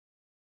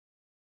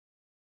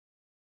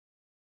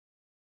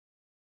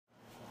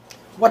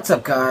What's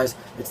up, guys?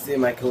 It's the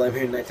Michael. I'm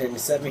here in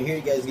 1997. Here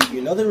you guys give you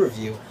another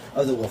review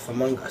of The Wolf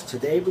Among Us.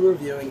 Today we're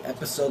reviewing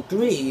episode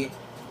 3.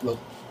 Well,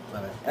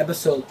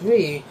 episode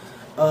 3,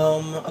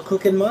 A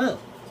Crooked Mile.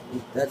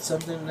 That's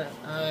something that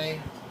I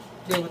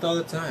deal with all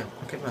the time.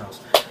 Crooked Miles.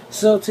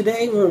 So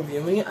today we're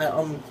reviewing it.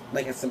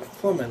 Like I said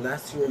before, my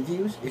last two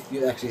reviews, if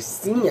you've actually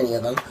seen any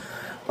of them,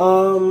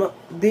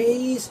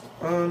 these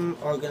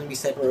are going to be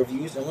separate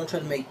reviews. I'm going to try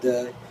to make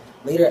the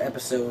later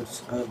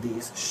episodes of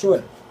these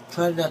shorter.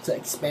 Try not to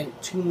expand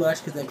too much,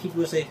 because then people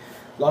will say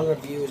long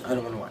reviews I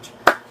don't want to watch.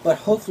 But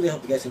hopefully I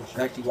hope you guys can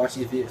actually watch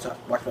these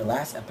videos, watch my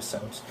last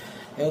episodes.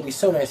 It would be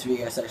so nice for you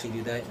guys to actually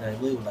do that, and I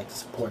really would like to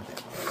support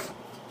that.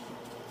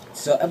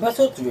 So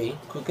episode 3,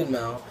 Crooked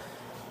Mile,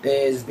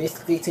 takes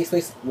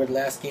place where the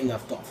last game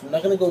left off. I'm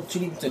not going to go too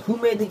deep into who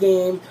made the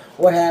game,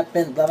 what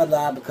happened, blah blah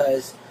blah,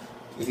 because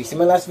if you see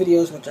my last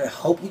videos, which I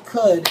hope you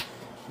could,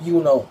 you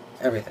will know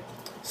everything.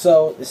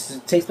 So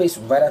takes place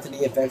right after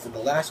the events of the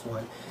last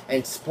one,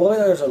 and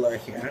spoilers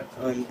alert here.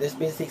 This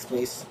basically takes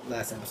place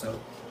last episode,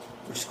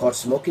 which is called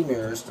Smoke and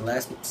Mirrors. The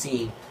last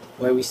scene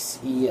where we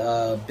see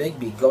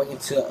Bigby going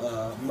into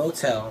a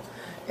motel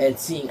and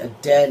seeing a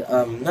dead,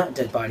 not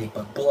dead body,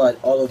 but blood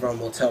all over a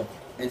motel,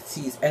 and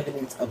sees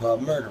evidence of a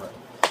murderer.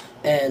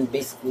 And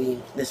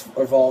basically, this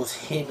involves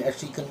him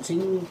actually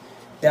continuing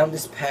down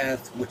this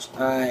path, which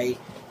I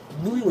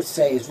really would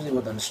say is really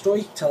well done. The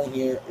storytelling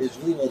here is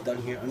really well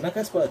done here. I'm not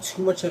going to spoil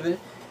too much of it,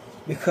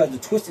 because the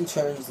twists and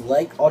turns,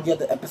 like all the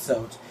other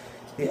episodes,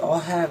 they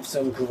all have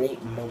some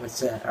great moments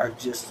that are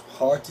just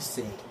hard to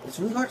say. It's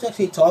really hard to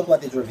actually talk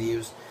about these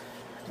reviews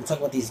and talk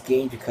about these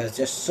games, because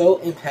they're so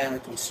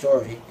impactful with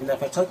story. And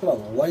if I talk about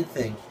one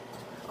thing,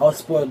 I would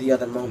spoil the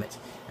other moment.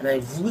 And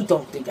I really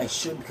don't think I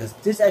should, because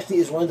this actually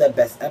is one of the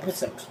best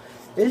episodes.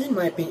 This, in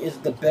my opinion, is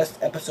the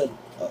best episode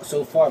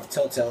so far of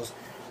Telltale's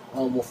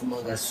Wolf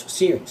Among Us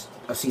series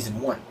of season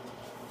 1.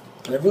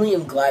 And I really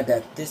am glad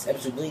that this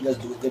episode really does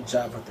do a good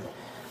job with it.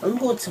 I'm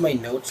going to my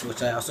notes,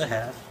 which I also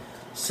have.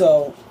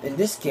 So, in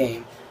this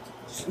game,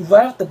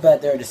 right off the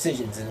bat, there are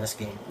decisions in this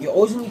game. You're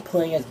always going to be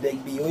playing as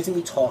Bigby, you're always going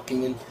to be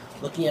talking and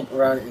looking up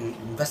around and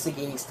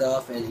investigating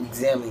stuff and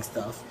examining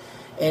stuff.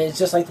 And it's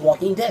just like The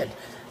Walking Dead.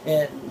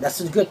 And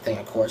that's a good thing,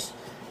 of course.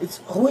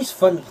 It's always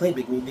fun to play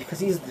Bigby, because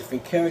he's a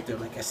different character.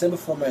 Like I said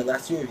before in my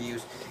last two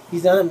reviews,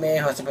 he's not a man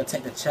who has to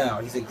protect a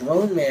child. He's a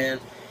grown man.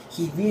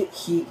 He's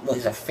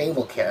a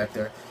fable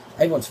character.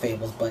 Everyone's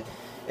fables, but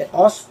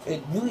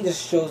it really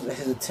just shows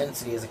his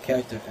intensity as a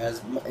character.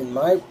 As in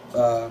my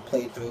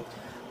playthrough,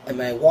 and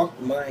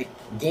my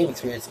game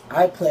experience,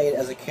 I played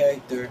as a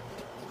character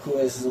who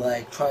is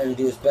like trying to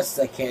do as best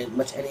as I can,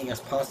 much anything as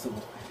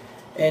possible.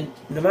 And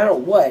no matter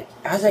what,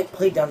 as I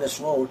played down this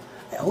road,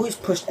 I always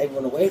pushed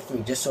everyone away from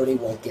me just so they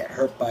won't get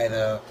hurt by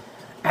the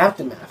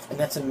aftermath. And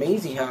that's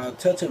amazing how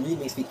Telltale really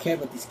makes me care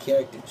about these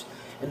characters.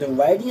 And the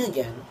writing,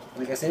 again,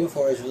 like I said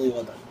before, is really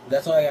well done.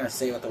 That's all I gotta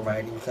say about the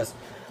writing, because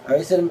I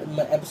already said in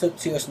my episode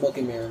 2 of Smoke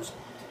and Mirrors,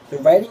 the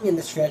writing in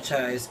this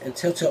franchise and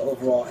Telltale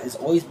overall has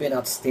always been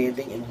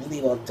outstanding and really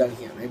well done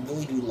here. And I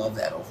really do love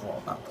that overall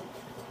about them.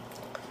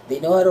 They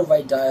know how to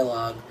write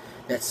dialogue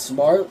that's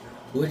smart,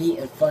 witty,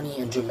 and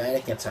funny, and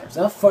dramatic at times.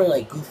 Not funny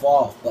like goof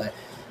off, but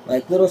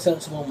like little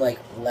sensible, like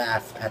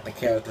laugh at the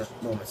characters'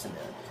 moments in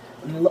there.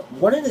 And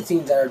one of the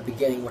scenes at the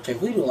beginning, which I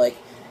really do like,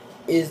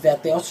 is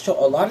that they also show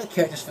a lot of the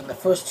characters from the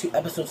first 2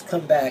 episodes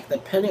come back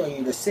depending on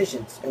your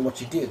decisions and what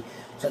you do.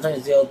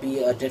 Sometimes there'll be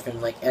a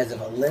different, like, as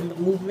of a limb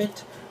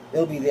movement,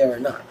 they'll be there or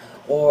not.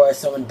 Or if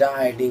someone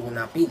died, they will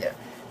not be there.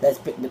 That's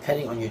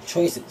depending on your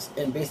choices.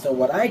 And based on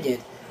what I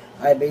did,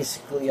 I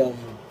basically, I'm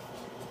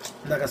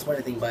not gonna spoil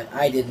anything, but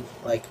I did,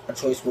 like, a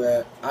choice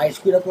where I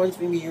screwed up once,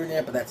 maybe here and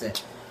there, but that's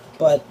it.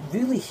 But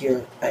really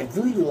here, I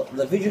really do,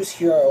 the visuals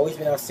here are always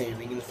been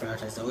outstanding in the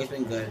franchise. They've always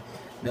been good.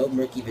 No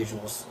murky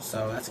visuals,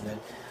 so that's good.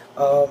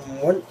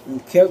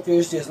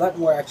 Characters, there's a lot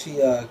more actually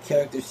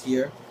characters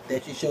here. They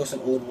actually show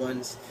some old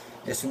ones.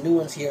 There's some new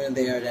ones here and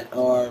there that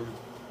are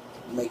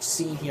like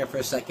seen here for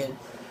a second.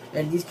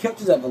 And these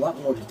characters have a lot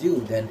more to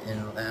do than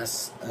in the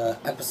last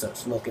episode,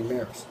 Smoke and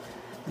Mirrors.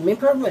 The main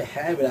problem I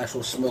had with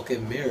actual Smoke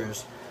and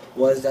Mirrors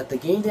was that the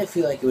game didn't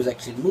feel like it was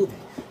actually moving.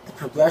 The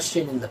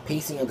progression and the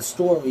pacing of the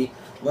story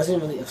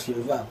wasn't really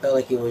actually right. It felt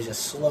like it was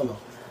just slow-mo.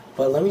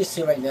 But let me just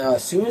say right now,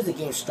 as soon as the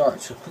game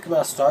starts, so Crooked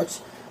Mile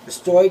starts, the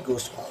story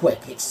goes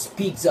quick. It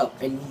speeds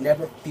up, and you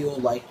never feel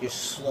like you're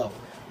slow.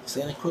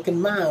 So in a Crooked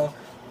Mile,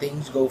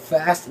 things go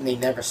fast, and they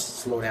never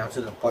slow down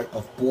to the point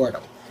of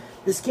boredom.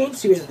 This game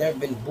series has never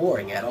been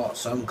boring at all,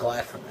 so I'm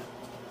glad for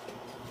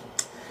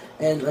that.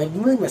 And I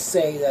really must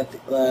say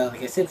that,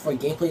 like I said before,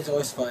 gameplay is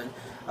always fun.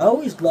 I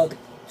always loved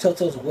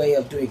Telltale's way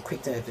of doing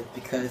quick time events,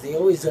 because they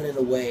always done it in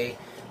a way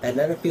that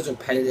never feels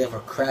repetitive or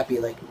crappy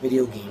like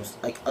video games,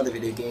 like other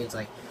video games,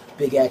 like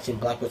big action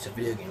blockbuster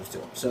video games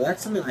do. So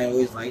that's something I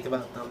always liked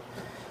about them.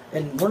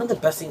 And one of the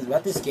best things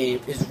about this game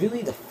is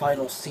really the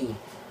final scene.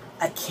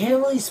 I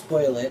can't really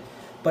spoil it,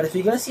 but if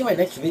you're going to see my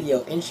next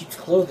video in sheep's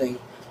clothing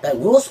that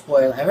will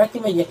spoil, I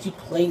recommend you actually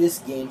play this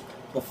game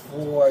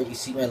before you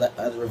see my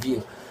other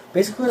review.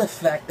 Basically, the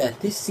fact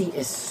that this scene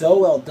is so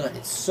well done.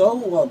 It's so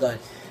well done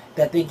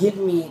that they give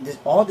me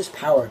all this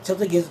power.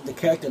 Tilda gives the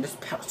character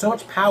so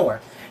much power,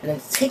 and then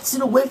takes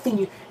it away from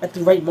you at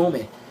the right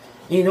moment.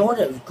 And you know what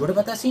is good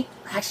about that scene?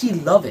 I actually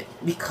love it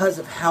because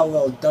of how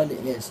well done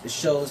it is. It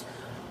shows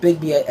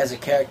Bigby as a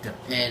character,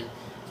 and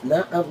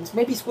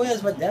maybe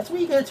spoilers, but that's what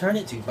you're gonna turn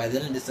it to by the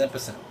end of this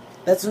episode.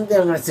 That's the only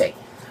thing I'm gonna say.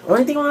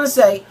 Only thing I'm gonna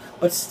say,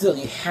 but still,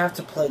 you have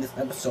to play this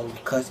episode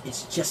because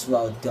it's just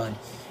well done.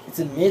 It's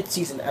a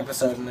mid-season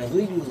episode, and I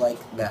really do like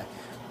that.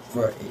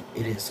 For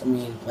it is. I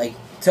mean, like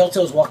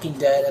Telltale's Walking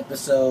Dead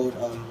episode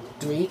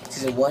 3,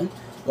 season 1,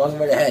 Long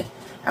Road Ahead,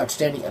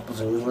 outstanding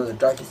episode. It was one of the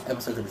darkest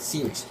episodes of the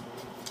series,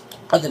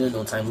 other than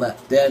No Time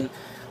Left. Then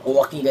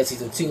Walking Dead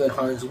season 2 and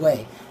Harm's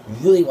Way,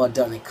 really well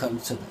done when it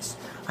comes to this.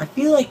 I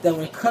feel like that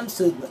when it comes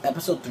to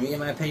episode 3, in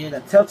my opinion,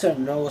 that Telltale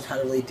knows how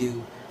to really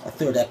do a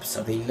third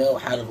episode. They know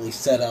how to really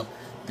set up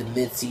the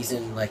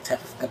mid-season like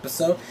type of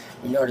episode.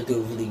 They know how to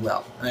do it really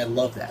well, and I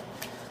love that.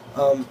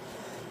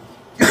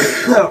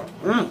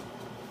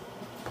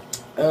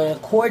 In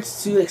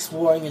accordance to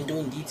exploring and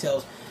doing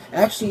details,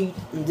 actually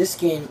in this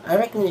game, I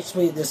recommend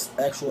explaining this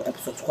actual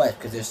episode twice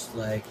because there's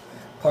like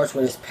parts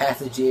where there's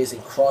passages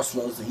and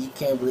crossroads that you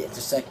can't really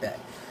intersect that.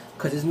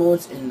 Because there's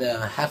moments in the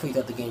halfway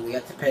through the game we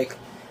have to pick.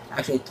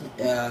 Actually,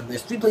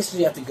 there's 3 places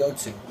you have to go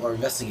to or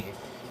investigate.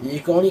 And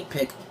you can only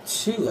pick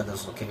 2 of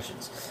those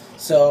locations.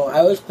 So I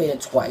always played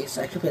it twice.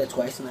 I actually played it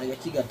twice, and I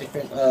actually got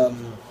different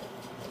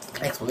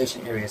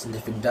exploration areas and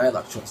different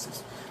dialogue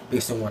choices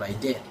based on what I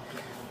did.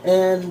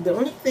 And the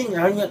only thing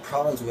I had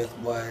problems with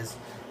was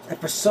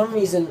that for some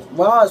reason,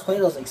 while I was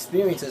playing those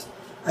experiences,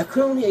 I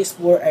couldn't really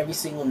explore every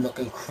single nook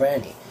and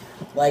cranny.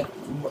 Like,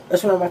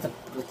 that's when I'm about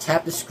to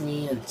tap the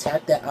screen and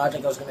tap that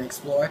object I was going to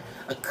explore,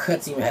 a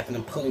cutscene would happen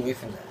and pull away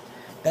from that.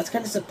 That's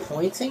kind of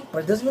disappointing, but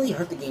it doesn't really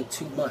hurt the game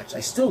too much.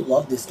 I still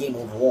love this game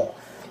overall.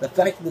 The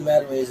fact of the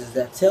matter is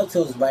that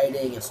Telltale's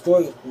writing and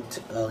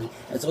storytelling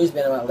has always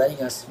been about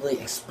letting us really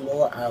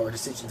explore our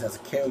decisions as a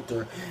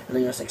character and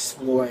letting us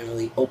explore and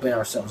really open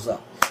ourselves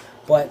up.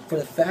 But for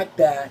the fact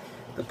that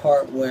the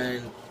part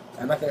when,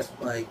 I'm not going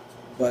to,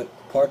 but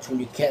parts when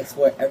you can't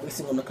explore every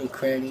single nook and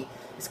cranny,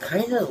 it's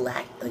kind of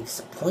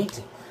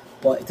disappointing.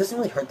 But it doesn't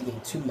really hurt the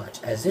game too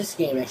much, as this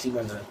game actually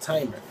runs on a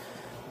timer.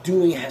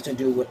 Doing has to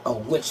do with a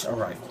witch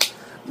arrival.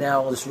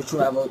 Now, this witch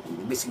arrival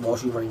basically while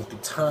you're running through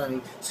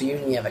time, so you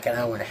only have like an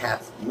hour and a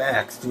half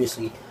max to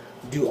basically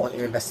do all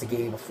your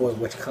investigating before the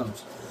witch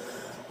comes.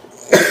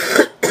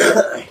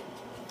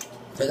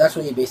 So that's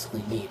what you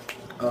basically need.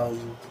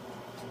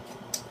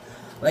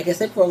 Like I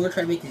said before, I'm going to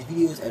try to make these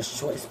videos as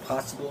short as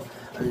possible,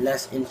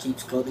 unless in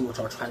Sheep's Clothing, which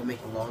I'll try to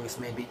make the longest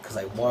maybe, because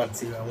I want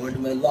to do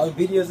my long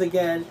videos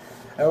again.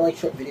 I don't like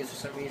short videos for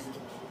some reason,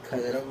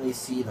 because I don't really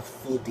see the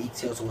full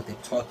details of what they're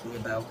talking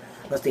about,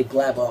 unless they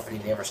blab off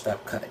and they never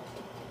stop cutting.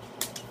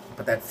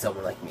 But that's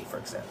someone like me, for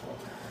example.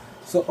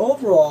 So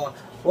overall,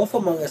 Wolf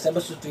Among Us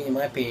Episode 3, in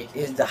my opinion,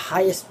 is the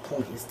highest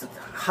point. It's the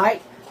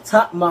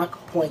top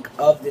mark point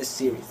of this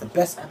series. The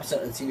best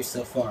episode of the series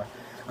so far.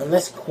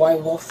 Unless Cry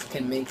Wolf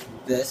can make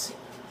this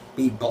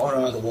be blown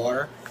out of the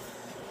water.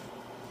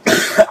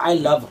 I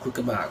love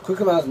Crooked Mile.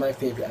 Crooked Mile is my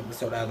favorite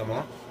episode out of them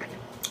all.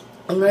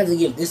 I'm going to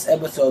give this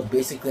episode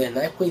basically a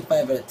 9.5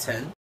 out of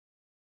 10.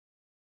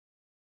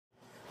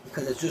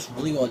 Because it's just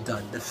really well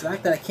done. The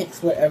fact that I can't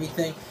explore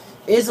everything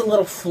is a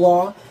little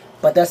flaw,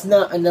 but that's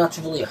not enough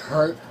to really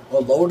hurt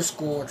or lower the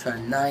score to a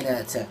 9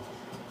 out of 10.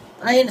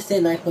 I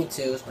understand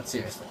 9.2s, but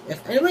seriously,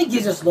 if anybody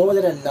gives us lower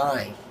than a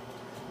 9,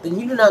 then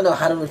you do not know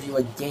how to review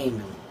a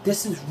game.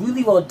 This is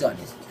really well done.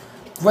 It's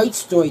great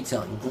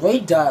storytelling,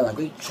 great dialogue,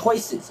 great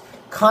choices,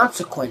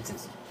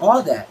 consequences,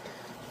 all that.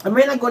 I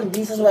may not go into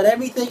details about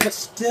everything, but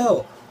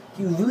still,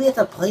 you really have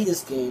to play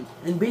this game.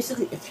 And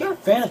basically, if you're a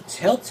fan of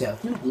Telltale,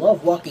 if you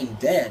love Walking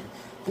Dead,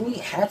 you really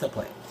have to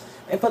play it.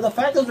 And for the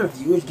fact those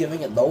reviewers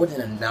giving it lower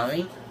than a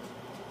 9,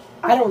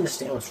 I don't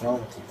understand what's wrong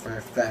with you, for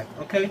a fact,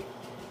 okay?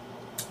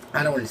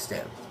 I don't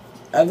understand.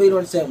 I really don't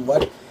understand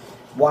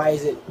why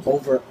is it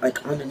over,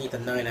 underneath a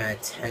 9 out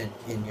of 10,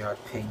 in your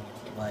opinion?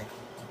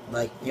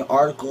 Like your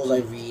articles I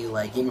read,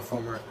 like Game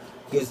Informer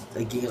gives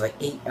games like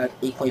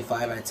 8.5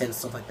 out of 10,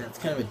 stuff like that. It's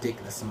kind of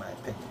ridiculous in my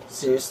opinion.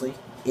 Seriously,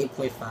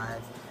 8.5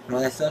 and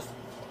all that stuff?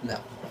 No.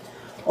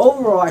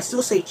 Overall, I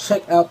still say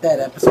check out that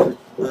episode.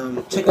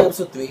 Check out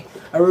episode 3.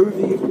 I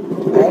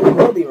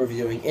will be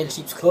reviewing In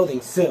Sheep's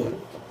Clothing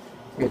soon.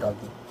 Here,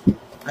 doggy.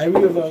 I will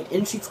be reviewing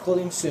In Sheep's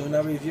Clothing soon.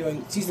 I'm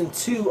reviewing season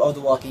 2 of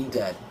The Walking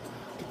Dead.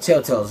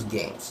 Telltale's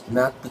games,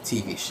 not the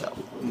TV show.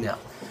 No.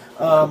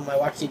 I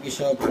watch TV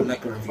show, but I'm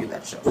not going to review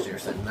that show.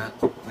 Seriously, not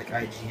like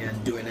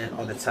IGN doing it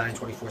all the time,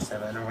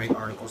 24/7. I don't write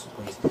articles,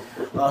 please.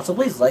 So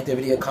please like the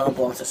video, comment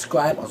below, and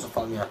subscribe. Also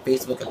follow me on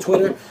Facebook and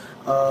Twitter.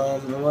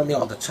 I'm on there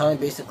all the time,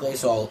 basically.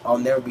 So there'll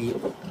never be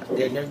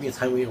a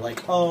time where you're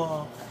like,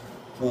 oh,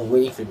 well,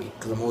 waiting for me,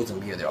 because I'm always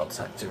gonna be there all the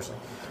time. Seriously.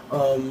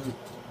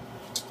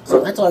 So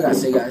that's all I gotta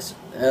say, guys.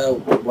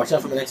 Watch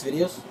out for my next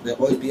videos. They'll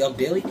always be up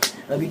daily.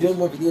 I'll be doing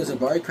more videos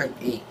of Mario Kart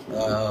 8,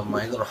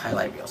 my little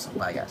highlight reels.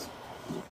 Bye, guys.